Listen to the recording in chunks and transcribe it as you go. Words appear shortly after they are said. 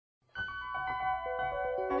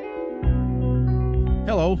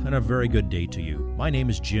Hello, and a very good day to you. My name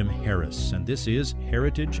is Jim Harris, and this is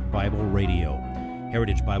Heritage Bible Radio.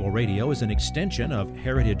 Heritage Bible Radio is an extension of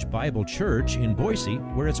Heritage Bible Church in Boise,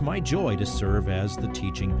 where it's my joy to serve as the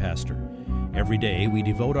teaching pastor. Every day, we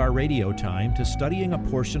devote our radio time to studying a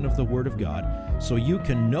portion of the Word of God so you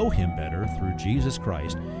can know Him better through Jesus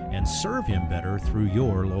Christ and serve Him better through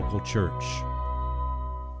your local church.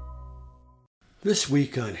 This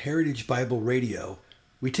week on Heritage Bible Radio,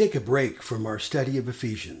 we take a break from our study of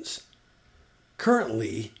Ephesians.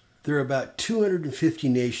 Currently, there are about 250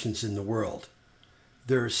 nations in the world.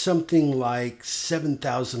 There are something like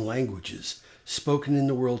 7,000 languages spoken in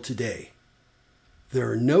the world today.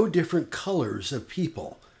 There are no different colors of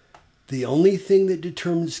people. The only thing that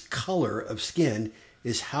determines color of skin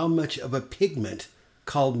is how much of a pigment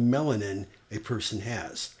called melanin a person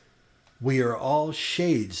has. We are all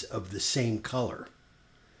shades of the same color.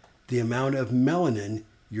 The amount of melanin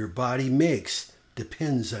your body makes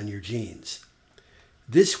depends on your genes.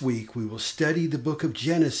 This week we will study the book of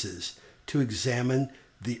Genesis to examine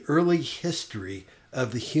the early history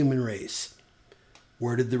of the human race.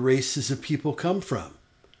 Where did the races of people come from?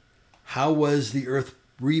 How was the earth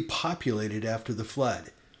repopulated after the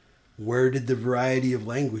flood? Where did the variety of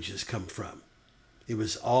languages come from? It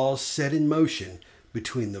was all set in motion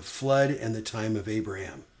between the flood and the time of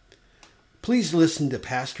Abraham. Please listen to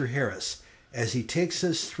Pastor Harris as he takes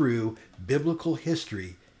us through biblical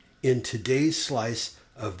history in today's slice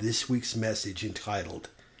of this week's message entitled,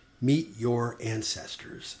 Meet Your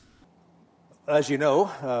Ancestors. As you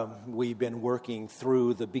know, we've been working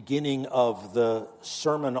through the beginning of the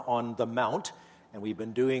Sermon on the Mount, and we've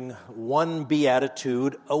been doing one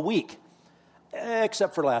beatitude a week,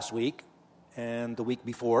 except for last week and the week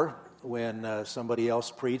before when somebody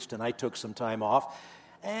else preached and I took some time off,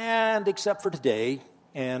 and except for today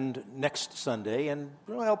and next Sunday, and,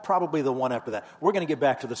 well, probably the one after that. We're going to get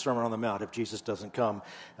back to the Sermon on the Mount if Jesus doesn't come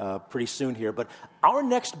pretty soon here. But our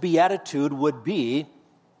next beatitude would be,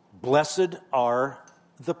 Blessed are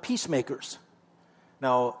the peacemakers.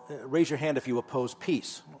 Now, raise your hand if you oppose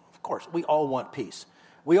peace. Of course, we all want peace.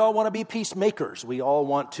 We all want to be peacemakers. We all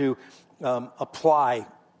want to apply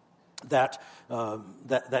that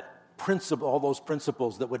principle, all those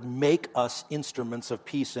principles that would make us instruments of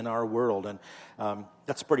peace in our world. And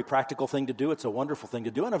that's a pretty practical thing to do. It's a wonderful thing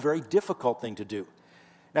to do and a very difficult thing to do.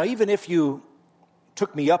 Now, even if you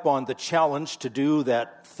took me up on the challenge to do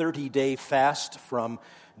that 30-day fast from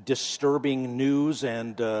disturbing news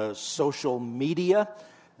and social media,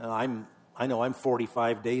 I know I'm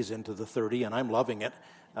 45 days into the 30 and I'm loving it.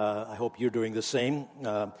 I hope you're doing the same.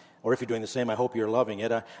 Or if you're doing the same, I hope you're loving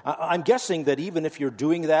it. I'm guessing that even if you're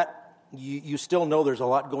doing that, you still know there's a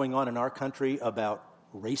lot going on in our country about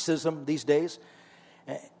racism these days.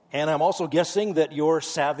 And I'm also guessing that you're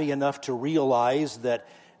savvy enough to realize that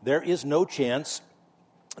there is no chance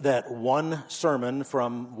that one sermon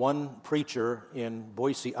from one preacher in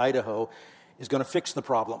Boise, Idaho, is going to fix the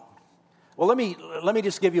problem. Well, let me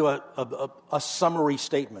just give you a summary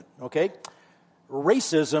statement, okay?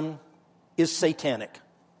 Racism is satanic.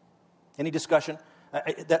 Any discussion?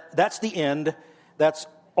 That's the end. That's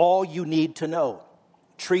all you need to know.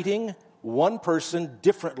 Treating one person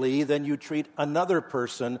differently than you treat another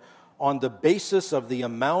person on the basis of the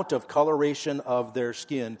amount of coloration of their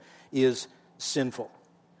skin is sinful.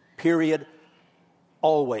 Period.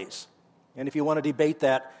 Always. And if you want to debate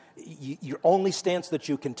that, your only stance that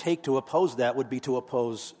you can take to oppose that would be to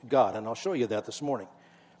oppose God. And I'll show you that this morning.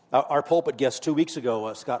 Our pulpit guest 2 weeks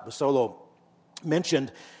ago, Scott Basolo,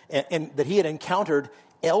 mentioned and that he had encountered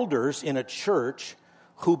elders in a church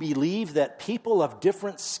who believe that people of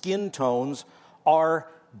different skin tones are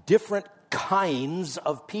different kinds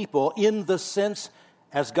of people in the sense,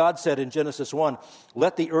 as God said in Genesis 1,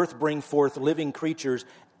 let the earth bring forth living creatures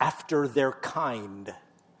after their kind.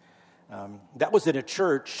 That was in a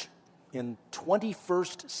church in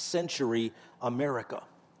 21st century America,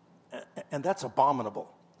 and that's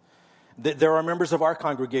abominable. There are members of our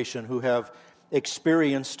congregation who have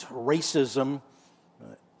experienced racism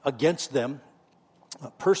against them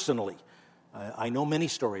personally. I know many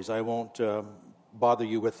stories. I won't bother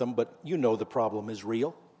you with them, but you know the problem is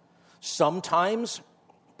real. Sometimes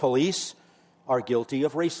police are guilty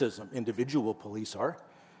of racism. Individual police are.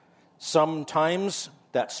 Sometimes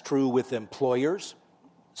that's true with employers.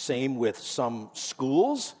 Same with some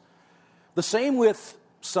schools. The same with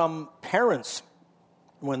some parents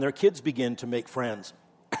when their kids begin to make friends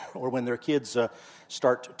or when their kids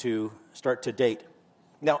start to date.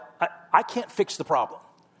 Now, I can't fix the problem,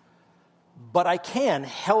 but I can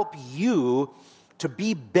help you to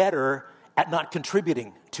be better at not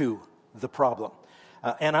contributing to the problem.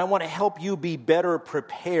 And I want to help you be better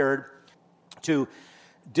prepared to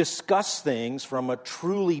discuss things from a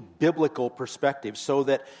truly biblical perspective so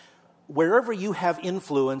that wherever you have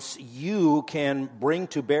influence, you can bring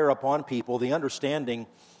to bear upon people the understanding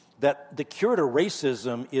that the cure to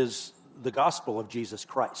racism is the gospel of Jesus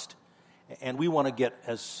Christ. And we want to get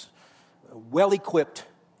as well-equipped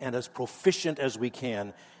and as proficient as we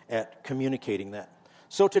can at communicating that.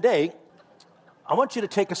 So today, I want you to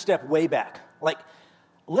take a step way back.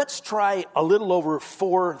 Let's try a little over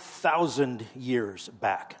 4,000 years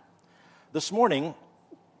back. This morning,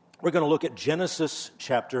 we're going to look at Genesis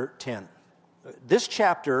chapter 10. This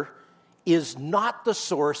chapter is not the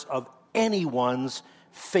source of anyone's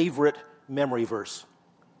favorite memory verse.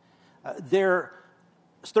 There's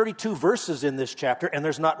 32 verses in this chapter, and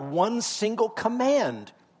there's not one single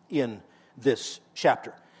command in this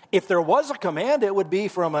chapter. If there was a command, it would be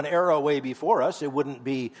from an era way before us. It wouldn't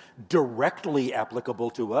be directly applicable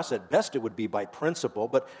to us. At best, it would be by principle.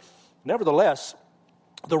 But nevertheless,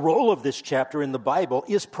 the role of this chapter in the Bible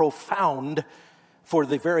is profound for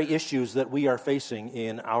the very issues that we are facing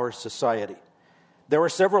in our society. There are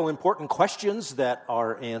several important questions that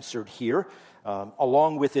are answered here,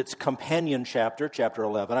 along with its companion chapter, chapter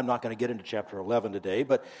 11. I'm not going to get into chapter 11 today,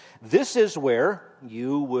 but this is where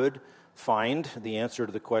you would find the answer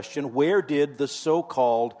to the question, where did the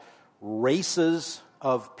so-called races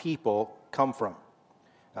of people come from?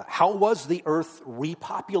 How was the earth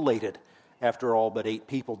repopulated after all but 8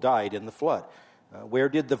 people died in the flood? Where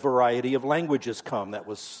did the variety of languages come? That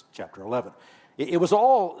was chapter 11. It was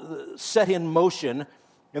all set in motion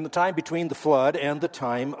in the time between the flood and the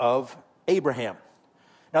time of Abraham.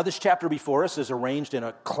 Now, this chapter before us is arranged in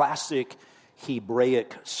a classic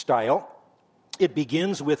Hebraic style. It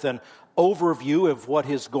begins with an overview of what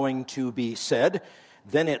is going to be said.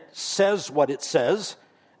 Then it says what it says.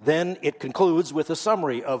 Then it concludes with a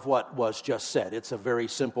summary of what was just said. It's a very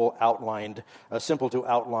simple to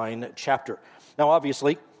outline chapter. Now,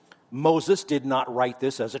 obviously, Moses did not write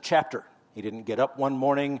this as a chapter. He didn't get up one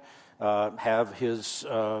morning, have his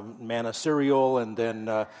manna cereal, and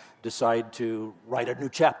then decide to write a new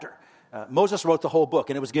chapter. Moses wrote the whole book,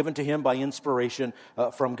 and it was given to him by inspiration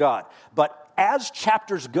from God. But as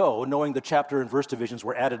chapters go, knowing the chapter and verse divisions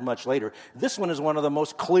were added much later, this one is one of the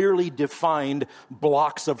most clearly defined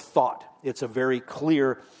blocks of thought. It's a very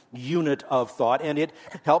clear unit of thought, and it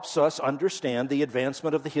helps us understand the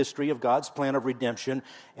advancement of the history of God's plan of redemption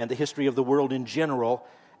and the history of the world in general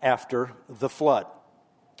after the flood.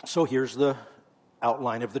 So here's the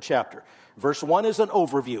outline of the chapter. Verse 1 is an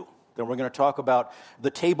overview. Then we're going to talk about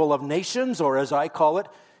the table of nations, or as I call it,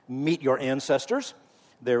 meet your ancestors.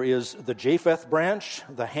 There is the Japheth branch,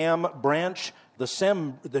 the Ham branch, the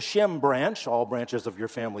Shem branch, all branches of your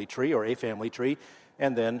family tree or a family tree,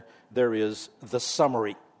 and then there is the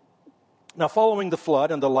summary. Now, following the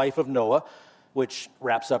flood and the life of Noah, which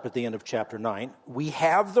wraps up at the end of chapter 9, we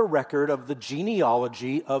have the record of the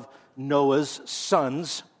genealogy of Noah's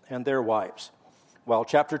sons and their wives. While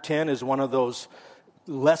chapter 10 is one of those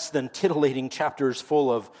less than titillating chapters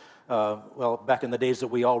full of, back in the days that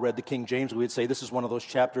we all read the King James, we would say this is one of those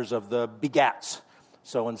chapters of the begats.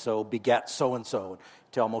 So-and-so begat so-and-so.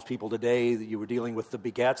 Tell most people today that you were dealing with the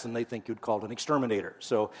begats, and they think you'd called an exterminator.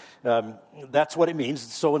 So that's what it means.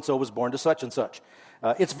 So-and-so was born to such and such.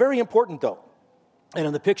 It's very important, though. And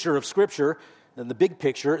in the picture of Scripture, in the big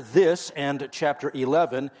picture, this and chapter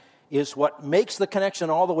 11 is what makes the connection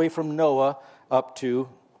all the way from Noah up to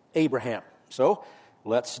Abraham. So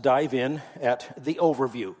let's dive in at the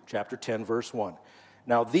overview, chapter 10, verse 1.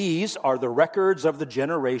 Now these are the records of the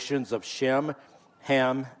generations of Shem,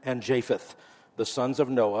 Ham, and Japheth, the sons of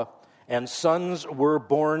Noah, and sons were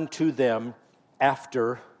born to them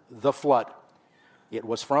after the flood. It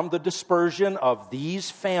was from the dispersion of these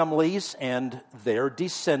families and their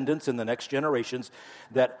descendants in the next generations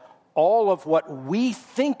that all of what we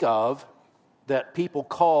think of that people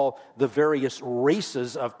call the various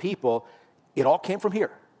races of people, it all came from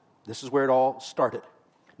here. This is where it all started.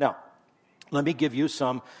 Now, let me give you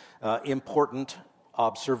some important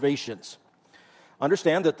observations.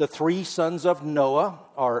 Understand that the 3 sons of Noah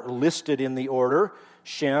are listed in the order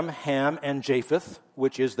Shem, Ham, and Japheth,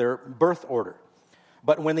 which is their birth order.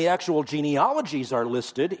 But when the actual genealogies are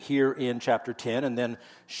listed here in chapter 10, and then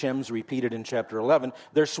Shem's repeated in chapter 11,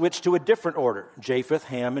 they're switched to a different order, Japheth,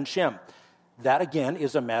 Ham, and Shem. That, again,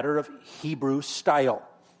 is a matter of Hebrew style.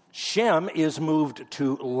 Shem is moved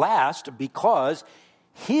to last because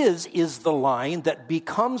His is the line that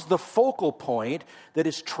becomes the focal point that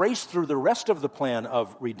is traced through the rest of the plan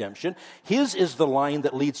of redemption. His is the line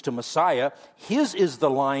that leads to Messiah. His is the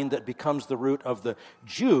line that becomes the root of the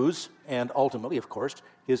Jews. And ultimately, of course,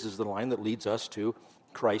 His is the line that leads us to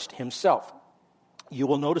Christ Himself. You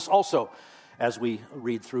will notice also, as we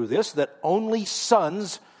read through this, that only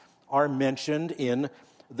sons are mentioned in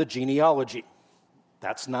the genealogy.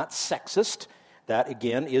 That's not sexist. That,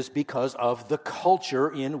 again, is because of the culture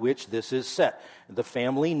in which this is set. The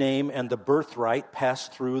family name and the birthright pass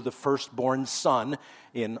through the firstborn son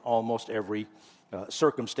in almost every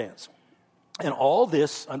circumstance. And all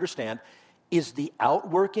this, understand, is the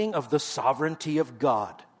outworking of the sovereignty of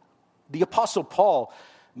God. The Apostle Paul,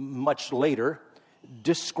 much later,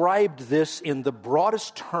 described this in the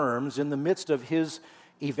broadest terms in the midst of his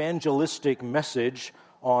evangelistic message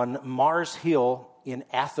on Mars Hill in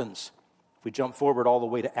Athens. If we jump forward all the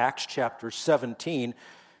way to Acts chapter 17,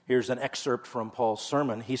 here's an excerpt from Paul's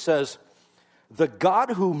sermon. He says, "The God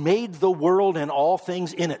who made the world and all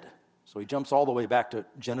things in it." So he jumps all the way back to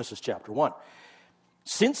Genesis chapter 1.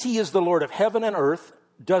 "Since He is the Lord of heaven and earth,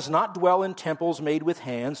 does not dwell in temples made with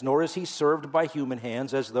hands, nor is He served by human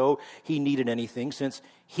hands as though He needed anything, since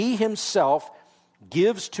He Himself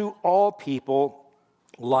gives to all people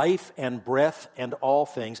life and breath and all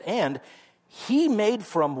things. And He made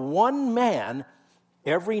from one man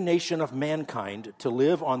every nation of mankind to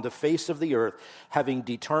live on the face of the earth, having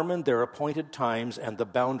determined their appointed times and the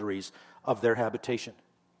boundaries of their habitation."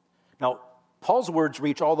 Now, Paul's words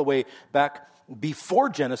reach all the way back before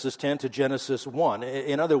Genesis 10 to Genesis 1.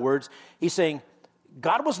 In other words, he's saying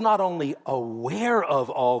God was not only aware of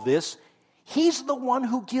all this, He's the one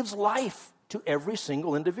who gives life to every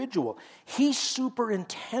single individual. He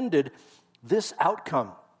superintended this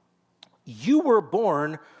outcome. You were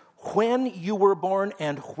born when you were born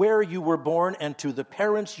and where you were born and to the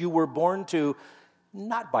parents you were born to,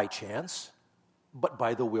 not by chance, but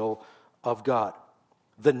by the will of God.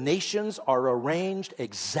 The nations are arranged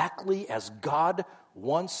exactly as God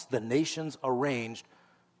wants the nations arranged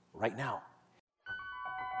right now.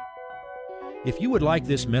 If you would like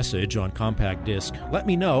this message on compact disc, let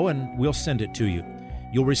me know and we'll send it to you.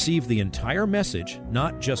 You'll receive the entire message,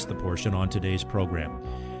 not just the portion on today's program.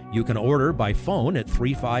 You can order by phone at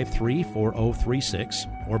 353-4036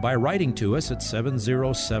 or by writing to us at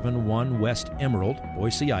 7071 West Emerald,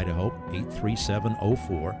 Boise, Idaho,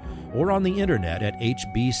 83704, or on the internet at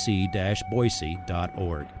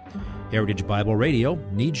hbc-boise.org. Heritage Bible Radio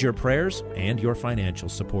needs your prayers and your financial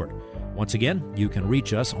support. Once again, you can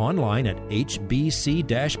reach us online at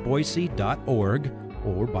hbc-boise.org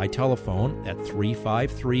or by telephone at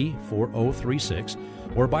 353-4036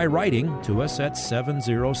 or by writing to us at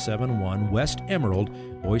 7071 West Emerald,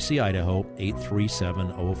 Boise, Idaho,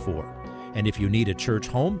 83704. And if you need a church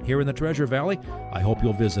home here in the Treasure Valley, I hope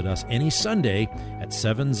you'll visit us any Sunday at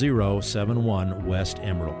 7071 West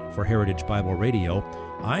Emerald. For Heritage Bible Radio,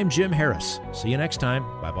 I'm Jim Harris. See you next time.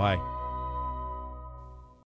 Bye-bye.